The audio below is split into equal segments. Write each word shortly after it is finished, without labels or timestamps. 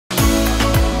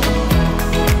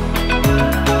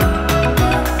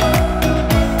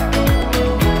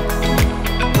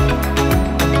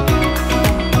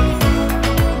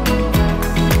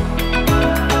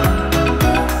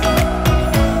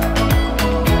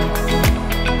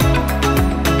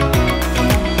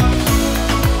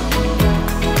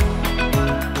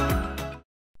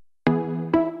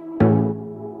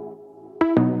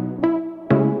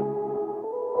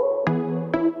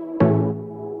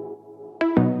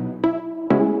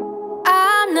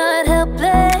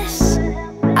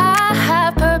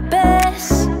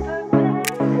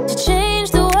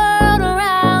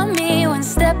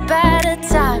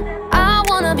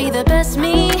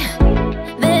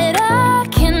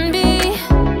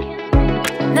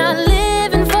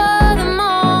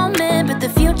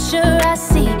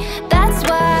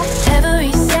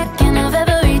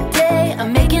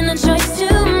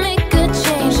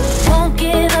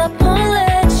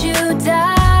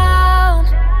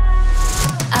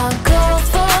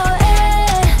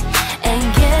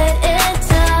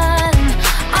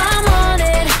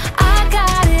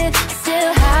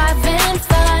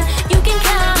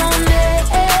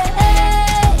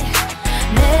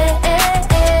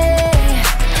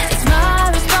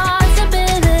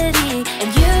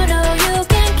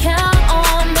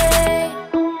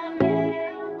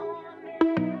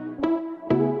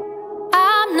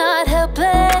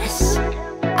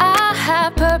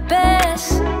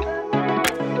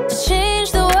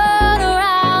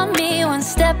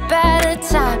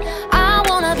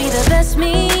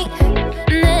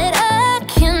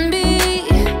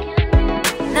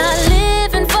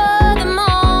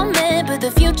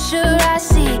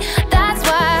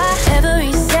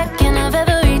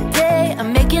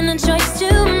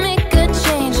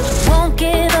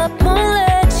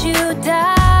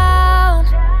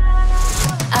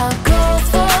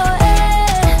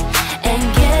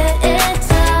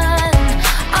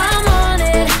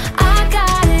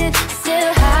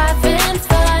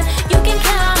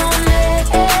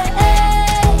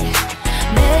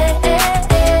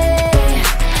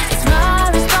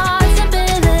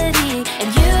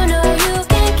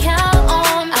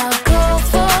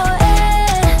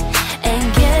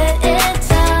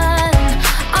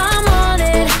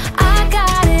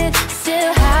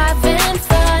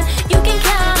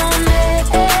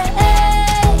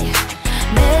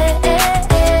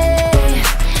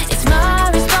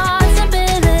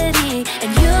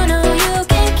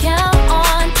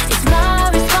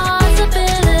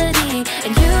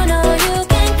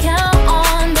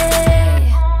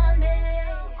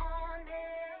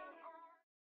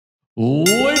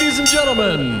Ladies and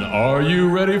gentlemen, are you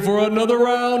ready for another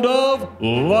round of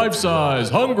life-size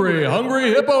Hungry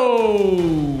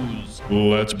Hippos?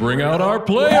 Let's bring out our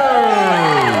players!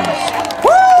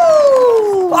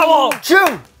 Woo! I won't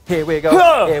chew! Here we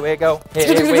go, here we go,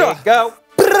 here we go.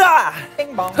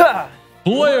 Bing bong.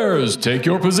 Players, take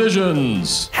your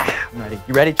positions. I'm ready.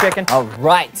 You ready, chicken? All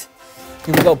right.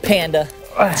 Here we go, Panda.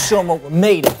 Show them what we're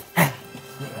made of.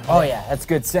 Oh yeah, that's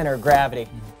good center of gravity.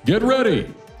 Get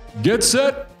ready. Get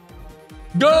set.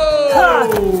 Go!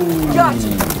 Gotcha.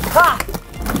 Ha!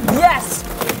 Yes!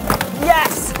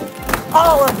 Yes!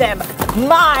 All of them.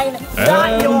 Mine, not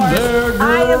And yours. they're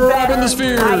I am grabbing better. the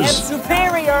spheres. I am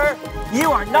superior.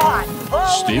 You are not.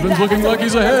 Oh, Steven's look at looking that. like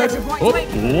he's That's ahead. an extra point. Oh,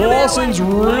 Wait, give me that Lawson's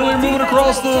one. really moving Defense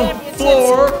across the championships.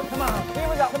 floor. Come on, here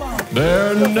we go. Come on.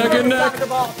 They're neck and neck. Soccer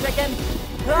ball, chicken.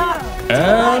 Ah,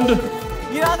 And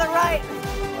you on the right.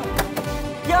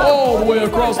 Go. all the way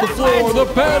across the floor, the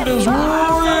Panda's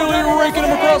really raking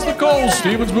him across the coals.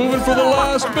 Steven's moving for the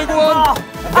last big one.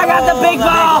 I got the big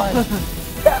ball.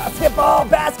 Basketball,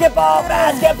 basketball,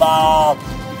 basketball.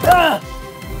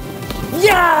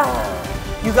 Yeah.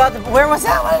 You got the. Where was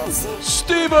that one? I didn't see.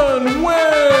 Steven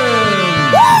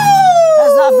wins!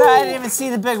 That's not fair. I didn't even see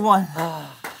the big one.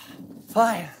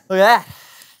 Fine. Look at that.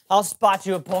 I'll spot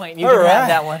you a point. You can have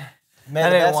that one. May I the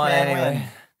didn't best want man anyway. win,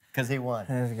 'cause he won.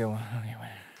 That's a good one. Okay,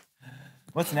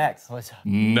 What's next? what's up?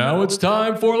 Now it's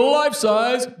time for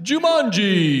life-size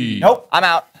Jumanji. Nope, I'm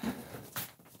out.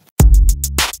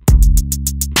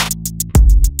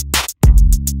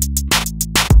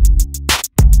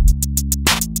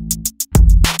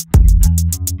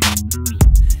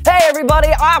 Hey everybody,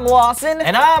 I'm Lawson.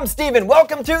 And I'm Steven.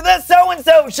 Welcome to the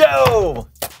So-and-So Show.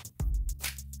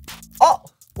 Oh,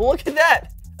 look at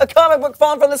that. A comic book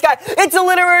falling from the sky. It's a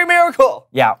literary miracle.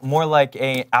 Yeah, more like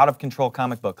a out-of-control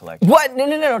comic book collection. What?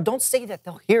 No. Don't say that.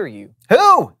 They'll hear you.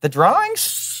 Who? The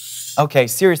drawings? Okay,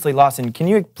 seriously, Lawson, can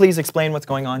you please explain what's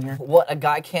going on here? What? A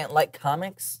guy can't like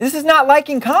comics? This is not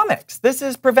liking comics. This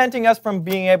is preventing us from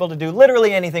being able to do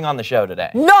literally anything on the show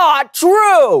today. Not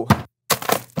true.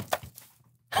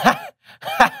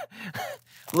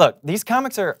 Look, these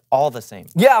comics are all the same.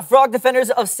 It Yeah, Frog Defenders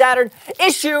of Saturn,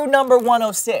 issue number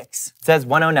 106. says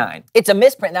 109. It's a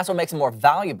misprint, and that's what makes it more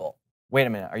valuable. Wait a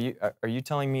minute, are you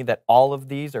telling me that all of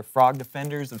these are Frog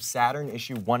Defenders of Saturn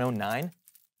issue 109?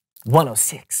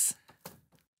 106.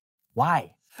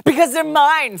 Why? Because they're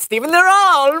mine, Steven. They're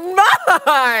all mine.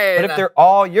 But if they're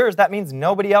all yours, that means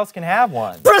nobody else can have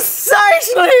one.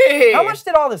 Precisely. How much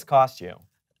did all this cost you?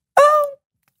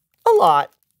 A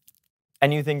lot.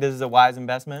 And you think this is a wise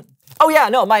investment? Oh yeah,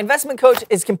 no, my investment coach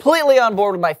is completely on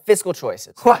board with my fiscal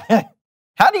choices. What?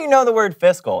 How do you know the word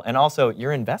fiscal? And also,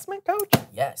 your investment coach?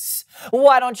 Yes.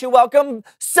 Why don't you welcome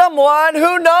someone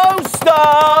who knows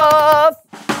stuff?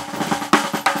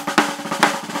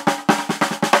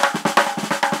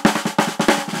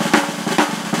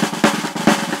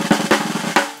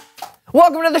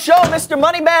 Welcome to the show, Mr.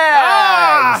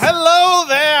 Moneybags. Hello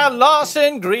there,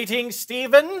 Lawson. Greetings,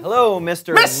 Stephen. Hello,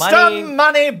 Mr. Mr.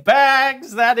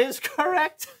 Moneybags, that is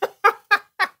correct.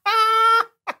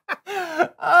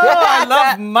 I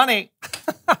love money.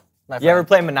 You ever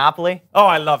play Monopoly? Oh,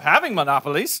 I love having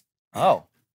monopolies. Oh.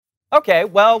 Okay,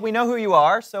 well, we know who you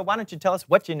are, so why don't you tell us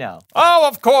what you know? Oh,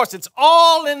 of course, it's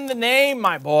all in the name,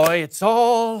 my boy. It's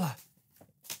all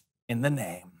in the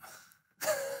name.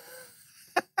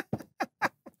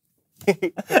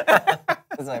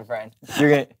 That's my friend.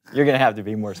 You're gonna have to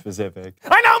be more specific.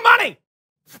 I know money!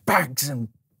 Bags and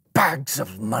bags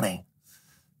of money.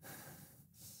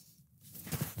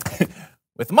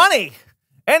 With money,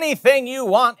 anything you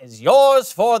want is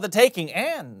yours for the taking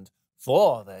and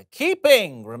for the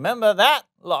keeping. Remember that,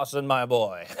 Lawson, my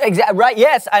boy? Exactly, right,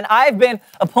 yes, and I've been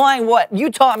applying what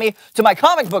you taught me to my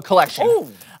comic book collection. Ooh.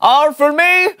 All for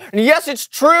me, and yes, it's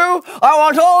true, I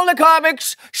want all the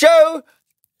comics show,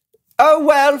 oh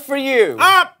well for you.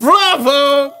 Ah,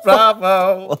 bravo,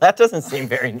 bravo. Well, that doesn't seem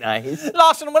very nice.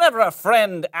 Lawson, whenever a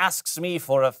friend asks me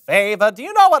for a favor, do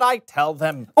you know what I tell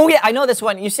them? Oh yeah, I know this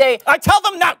one. You say, I tell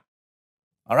them no.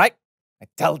 All right? I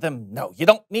tell them no. You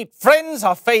don't need friends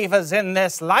or favors in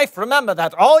this life. Remember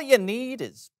that all you need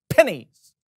is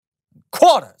pennies,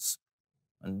 quarters,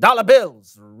 and dollar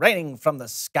bills raining from the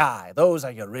sky. Those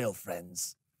are your real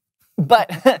friends.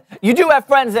 but you do have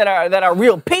friends that are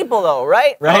real people though,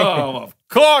 right? Right? Oh, of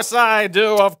course I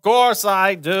do. Of course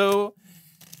I do.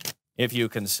 If you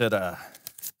consider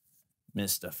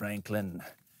Mr. Franklin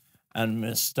and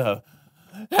Mr.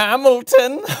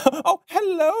 Hamilton. Oh,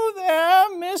 hello there,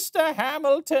 Mr.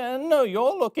 Hamilton. Oh,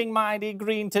 you're looking mighty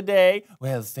green today.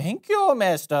 Well, thank you,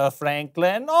 Mr.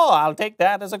 Franklin. Oh, I'll take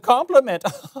that as a compliment.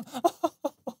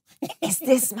 Is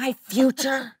this my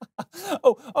future?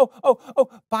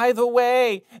 Oh, by the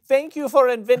way, thank you for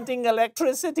inventing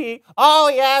electricity. Oh,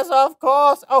 yes, of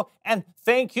course. Oh, and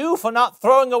thank you for not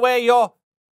throwing away your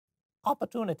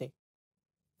opportunity.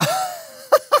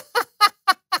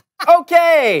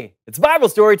 Okay, it's Bible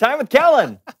story time with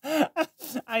Kellen.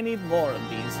 I need more of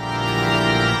these.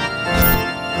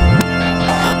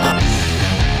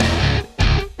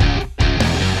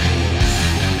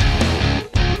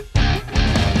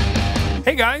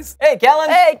 Hey guys. Hey, Kellen.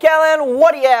 Hey, Kellen,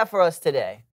 what do you have for us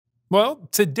today? Well,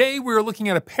 today we're looking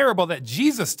at a parable that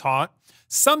Jesus taught,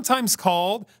 sometimes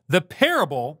called the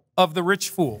parable of the rich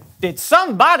fool. Did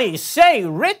somebody say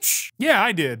rich? Yeah,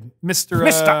 I did, Mr.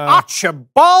 Mr.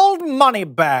 Archibald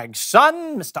Moneybags,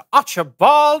 son. Mr.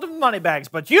 Archibald Moneybags.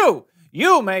 But you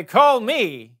may call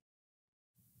me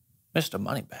Mr.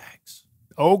 Moneybags.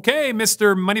 Okay,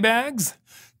 Mr. Moneybags.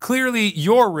 Clearly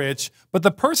you're rich, but the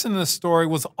person in the story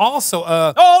was also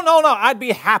a... Oh, no, I'd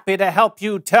be happy to help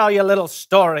you tell your little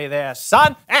story there,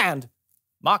 son. And,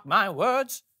 mark my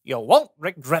words, you won't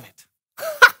regret it.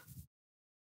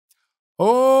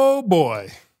 Oh,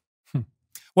 boy.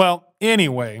 Well,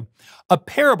 anyway, a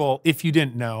parable, if you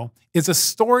didn't know, is a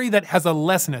story that has a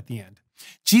lesson at the end.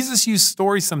 Jesus used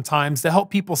stories sometimes to help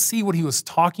people see what he was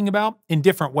talking about in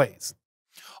different ways.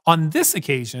 On this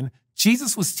occasion,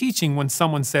 Jesus was teaching when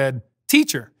someone said,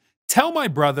 "Teacher, tell my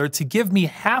brother to give me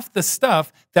half the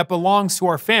stuff that belongs to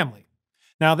our family."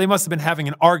 Now, they must have been having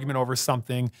an argument over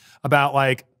something about,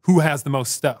 like, who has the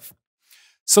most stuff.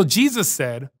 So Jesus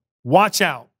said, "Watch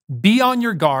out. Be on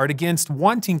your guard against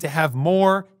wanting to have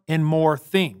more and more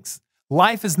things.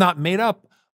 Life is not made up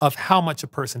of how much a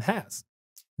person has."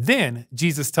 Then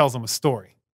Jesus tells them a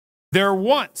story. There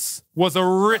once was a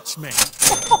rich man.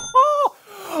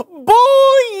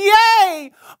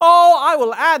 Boo-yay! Oh, I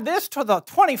will add this to the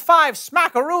 25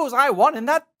 smackaroos I won in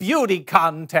that beauty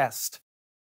contest.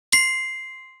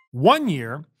 One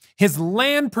year, his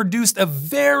land produced a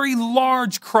very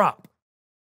large crop.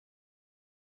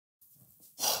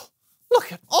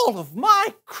 Look at all of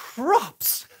my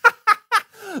crops.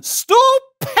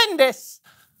 Stupendous.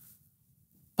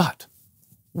 But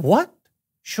what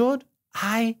should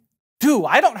I do?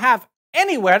 I don't have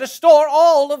anywhere to store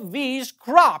all of these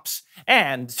crops.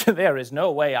 And there is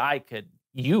no way I could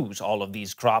use all of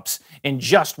these crops in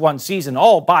just one season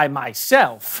all by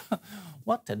myself.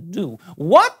 What to do?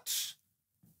 What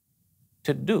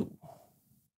to do?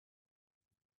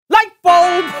 Light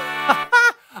bulb!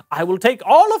 I will take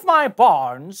all of my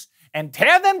barns and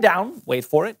tear them down. Wait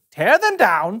for it. Tear them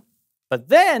down. But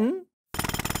then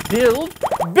build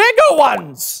bigger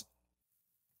ones.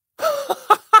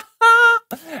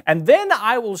 And then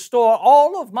I will store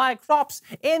all of my crops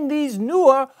in these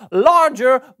newer,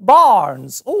 larger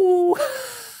barns. Ooh.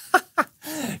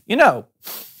 You know,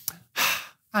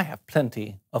 I have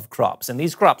plenty of crops, and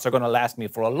these crops are going to last me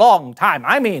for a long time.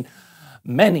 I mean,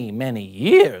 many, many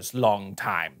years long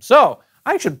time. So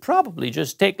I should probably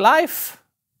just take life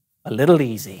a little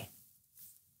easy.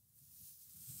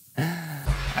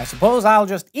 I suppose I'll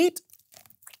just eat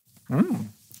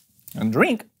and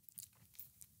drink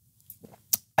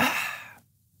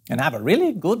and have a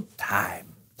really good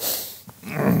time.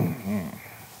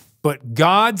 But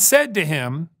God said to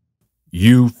him,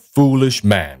 "You foolish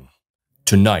man,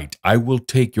 tonight I will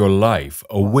take your life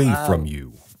away from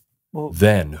you.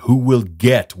 Then who will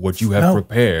get what you have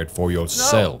prepared for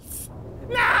yourself?"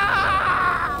 No!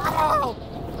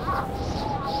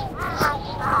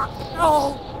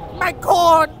 Oh, my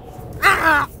corn!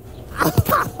 Ah!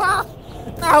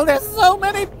 Now there's so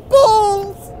many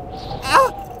bulls!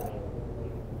 Ah!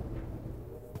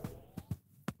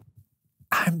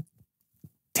 I'm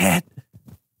dead.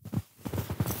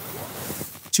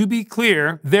 to be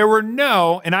clear, there were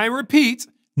no, and I repeat,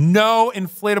 no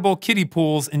inflatable kiddie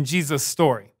pools in Jesus'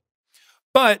 story.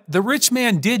 But the rich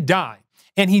man did die,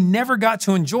 and he never got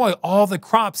to enjoy all the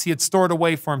crops he had stored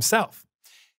away for himself.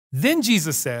 Then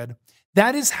Jesus said,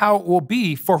 that is how it will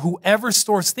be for whoever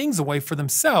stores things away for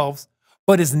themselves,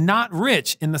 but is not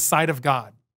rich in the sight of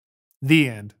God. The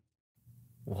end.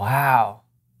 Wow,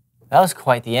 that was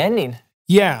quite the ending.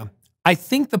 Yeah, I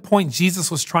think the point Jesus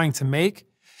was trying to make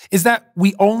is that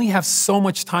we only have so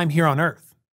much time here on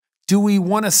earth. Do we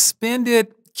want to spend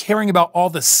it caring about all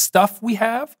the stuff we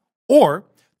have? Or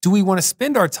do we want to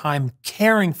spend our time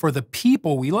caring for the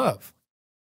people we love?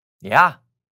 Yeah.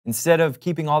 Instead of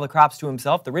keeping all the crops to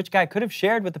himself, the rich guy could have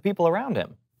shared with the people around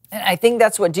him. And I think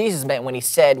that's what Jesus meant when he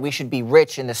said we should be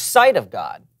rich in the sight of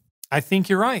God. I think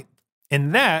you're right.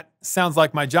 And that sounds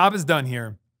like my job is done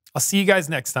here. I'll see you guys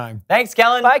next time. Thanks,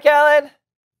 Kellen. Bye, Kellen.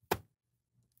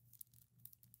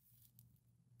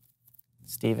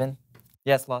 Steven,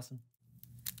 Yes, Lawson.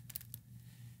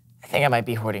 I think I might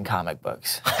be hoarding comic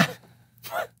books.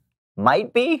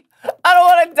 Might be? I don't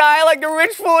want to die like the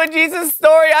rich fool in Jesus'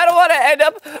 story. I don't want to end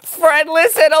up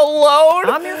friendless and alone.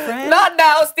 I'm your friend. Not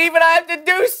now, Steven. I have to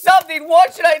do something.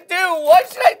 What should I do? What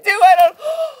should I do? I don't...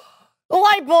 The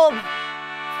light bulb.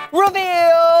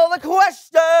 Reveal the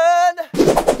question.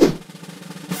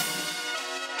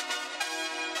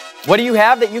 What do you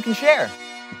have that you can share?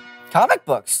 Comic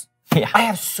books. Yeah. I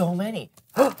have so many.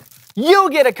 You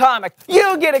get a comic.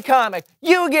 You get a comic.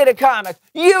 You get a comic.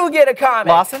 You get a comic.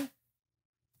 Lawson?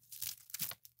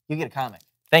 You get a comic.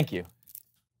 Thank you.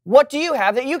 What do you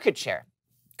have that you could share?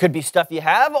 Could be stuff you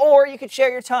have, or you could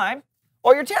share your time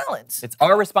or your talents. It's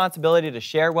our responsibility to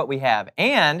share what we have,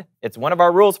 and it's one of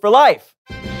our rules for life.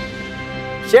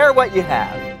 Share what you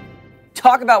have.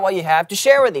 Talk about what you have to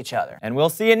share with each other. And we'll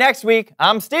see you next week.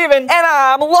 I'm Steven. And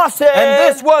I'm Lawson.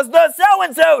 And this was the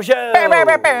So-and-So Show. Bow, bow,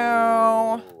 bow,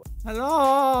 bow.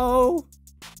 Hello?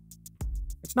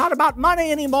 It's not about money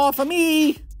anymore for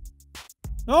me.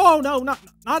 No, not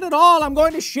at all. I'm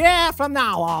going to share from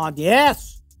now on.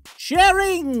 Yes.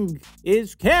 Sharing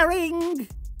is caring.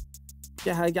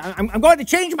 I'm going to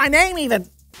change my name even.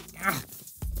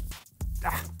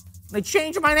 They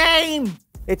changed my name.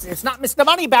 It's not Mr.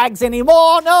 Moneybags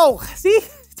anymore. No. See?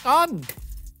 It's gone.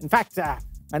 In fact,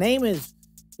 my name is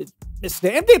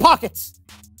Mr. Empty Pockets.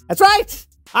 That's right.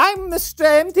 I'm Mr.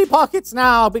 Empty Pockets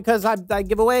now because I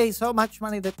give away so much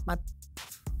money that my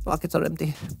pockets are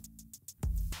empty.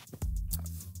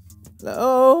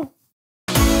 Hello?